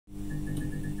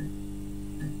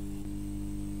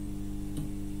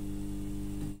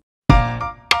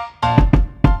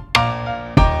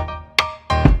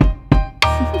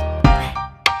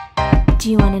Do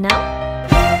you wanna know?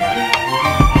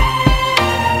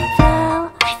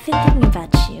 Well, I've been thinking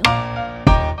about you,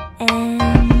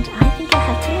 and I think I'll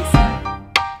have to listen,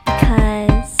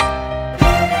 because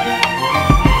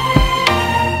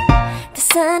the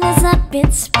sun is up,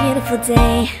 it's a beautiful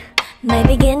day. My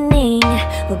beginning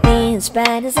will be as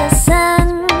bright as the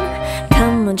sun.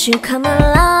 Come, won't you come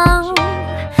along?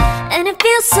 And it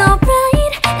feels so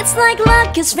bright, it's like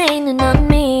luck is raining on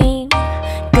me.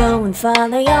 Go and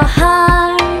follow your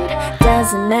heart,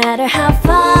 doesn't matter how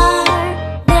far.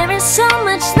 There is so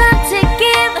much love to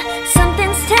give,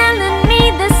 something's telling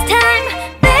me this time.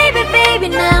 Baby, baby,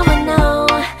 now I know.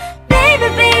 Baby,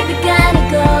 baby, gotta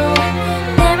go.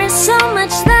 There is so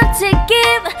much love to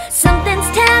give, something's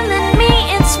telling me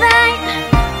it's right.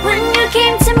 When you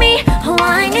came to me, oh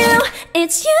I knew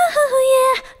it's you,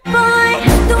 yeah, boy.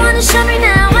 The one to show me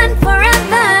now and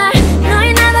forever. No,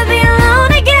 you'll never be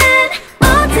alone again.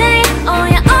 All day, oh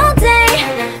yeah, all day.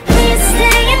 Please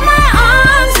stay in my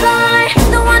arms, boy.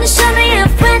 The one to show me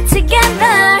if we're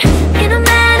together. It don't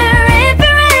matter if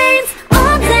it rains.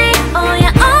 All day, oh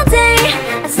yeah, all day.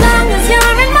 As long as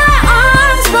you're in my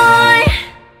arms, boy.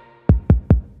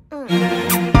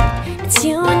 It's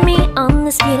you and me on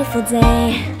this beautiful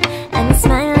day, and we're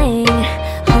smiling,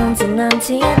 holding on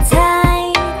to you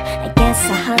tight. I guess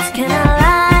our hearts cannot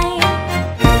lie,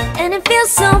 and it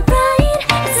feels so bright.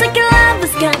 It's like your love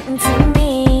has gotten to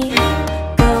me.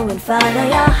 Go and follow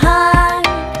your heart,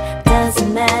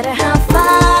 doesn't matter how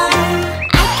far.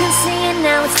 I can see it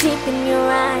now, it's deep in your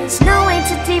eyes. No way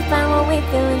to define what we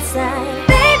feel inside.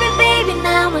 Baby, baby,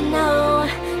 now I know.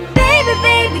 Baby,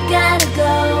 baby, gotta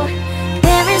go.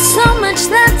 There is so much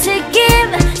love to give,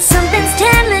 something's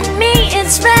telling me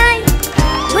it's right.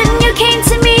 When you came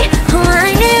to me, oh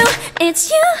I knew it's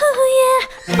you,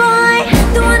 yeah, boy.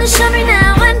 The one to show me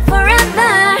now and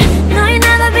forever. No, you'll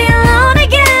never be alone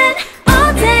again.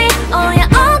 All day, oh yeah,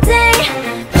 all day.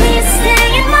 Please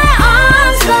stay in my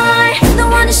arms, boy. The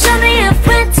one to show me if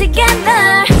we're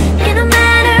together. It don't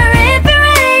matter if it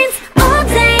rains. All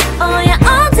day, oh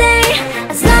yeah, all day.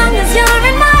 As long as you're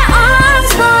in my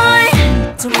arms, boy.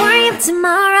 Don't worry of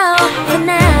tomorrow, for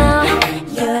now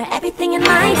you're everything in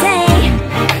my day.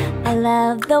 I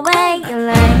love the way you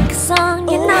like a song,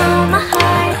 you know my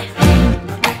heart.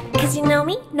 Cause you know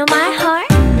me, know my heart.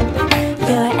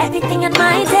 You're everything in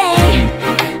my day.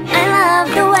 I love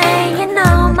the way you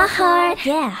know my heart.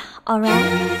 Yeah, alright.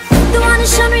 The one to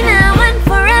show me now and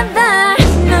forever.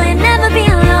 No, you'll never be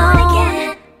alone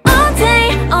again. All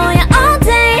day, oh yeah, all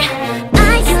day.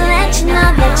 I can let you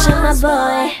know that you're my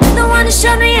boy. The one to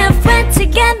show me if we're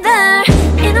together.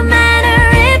 It don't matter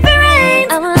if it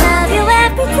rains. I will love you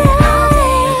every day.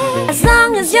 As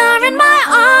long as you're in my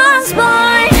arms,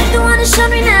 boy. The one to show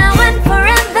me now and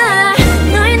forever.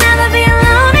 No, you'll never be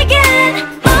alone again.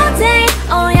 All day,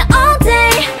 oh yeah, all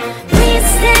day. Please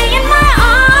stay in my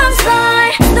arms,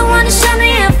 boy. The one to show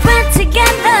me if we're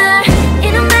together.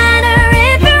 It don't matter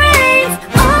if it rains.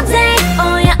 All day,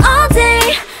 oh yeah, all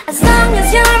day. As long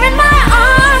as you're in my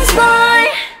arms, boy.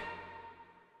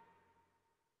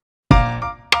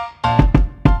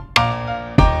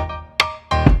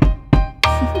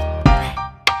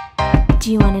 Do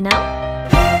you wanna know?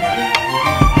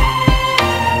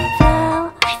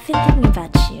 Well, I've been thinking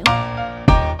about you,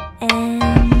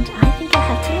 and I think I'll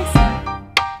have to listen,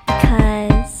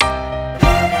 because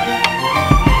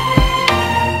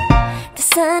the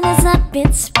sun is up,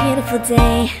 it's a beautiful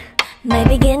day. My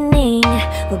beginning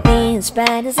will be as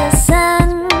bright as the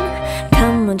sun.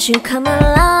 Come, won't you come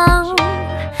along?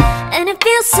 And it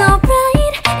feels so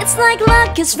bright, it's like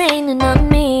luck is raining on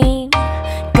me.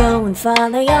 Go and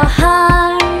follow your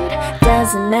heart,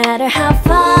 doesn't matter how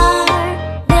far.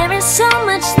 There is so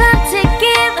much love to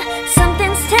give,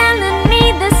 something's telling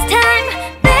me this time.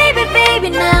 Baby, baby,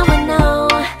 now I know.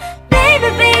 Baby,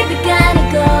 baby, gotta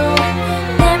go.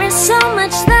 There is so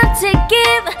much love to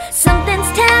give, something's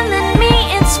telling me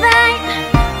it's right.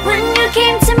 When you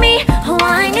came to me, oh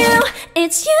I knew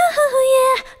it's you,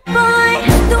 yeah, boy.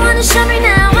 The one to show me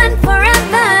now and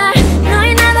forever. No,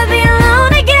 you'll never be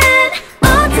alone again.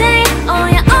 All day, oh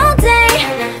yeah, all day.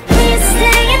 Please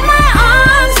stay in my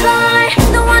arms, boy.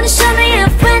 The one to show me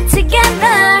if we're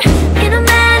together. It don't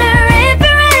matter if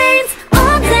it rains.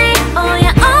 All day, oh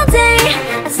yeah, all day.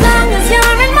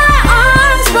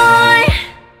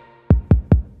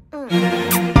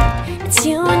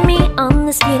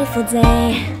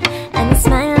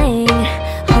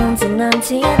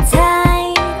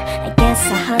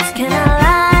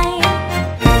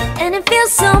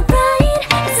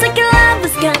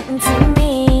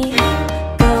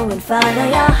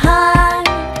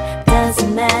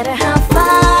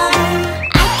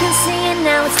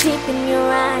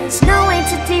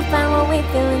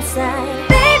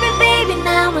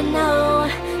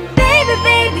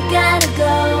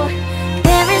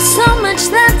 much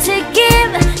love to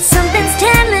give. Something's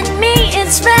telling me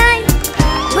it's right.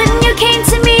 When you came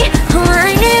to me, oh,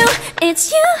 I knew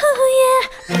it's you,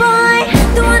 yeah, boy.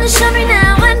 The one to show me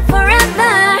now and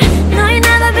forever. No, you'll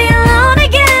never be alone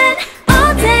again.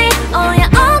 All day, oh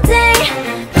yeah, all day.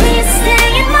 Please stay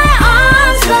in my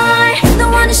arms, boy. The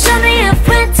one to show me if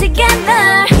we're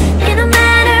together. It don't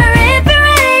matter if it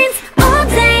rains. All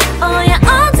day, oh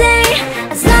yeah, all day.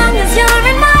 As long as you're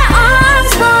in my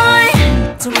arms, boy.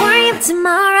 Don't worry of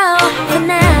tomorrow. For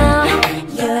now,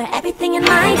 you're everything in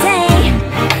my day.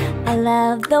 I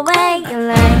love the way you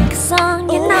like a song,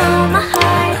 you know my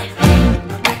heart.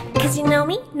 Cause you know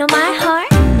me, know my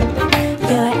heart.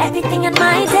 You're everything in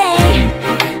my day.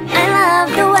 I love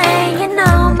the way you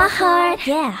know my heart.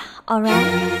 Yeah, alright.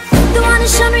 The one to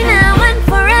show me now and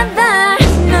forever.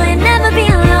 No, you'll never be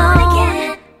alone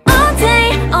again. All day,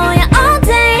 oh yeah, all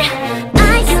day.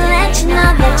 I can let you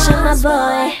know that you're my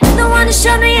boy. The one to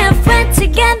show me if we're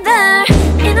together.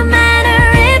 It don't matter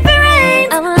if it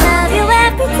rains. I will love you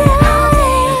every day.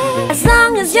 As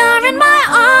long as you're in my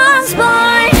arms,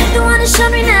 boy. The one to show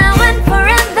me now and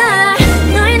forever.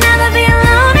 No, you'll never be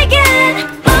alone again.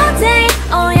 All day,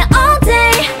 oh yeah, all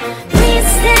day. Please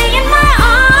stay in my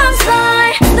arms,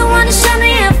 boy. The one to show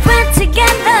me if we're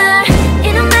together.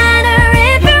 It don't matter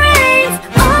if it rains.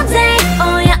 All day,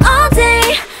 oh yeah, all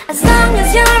day. As long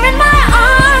as you're in my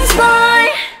arms, boy.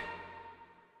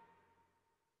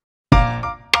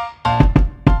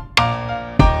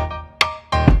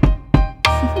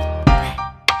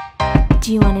 Do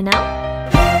you wanna know?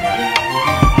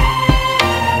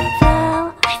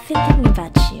 Well, I've been thinking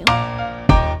about you,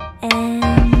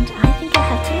 and I think I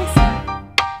have to listen.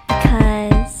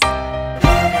 Because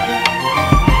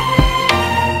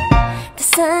the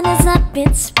sun is up,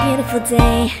 it's a beautiful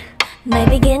day. My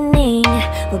beginning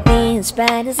will be as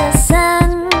bright as the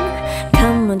sun.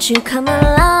 Come, won't you come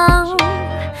along?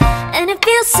 And it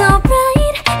feels so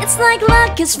bright, it's like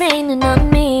luck is raining on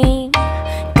me.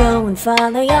 Go and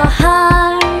follow your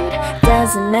heart,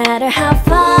 doesn't matter how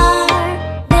far.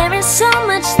 There is so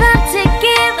much love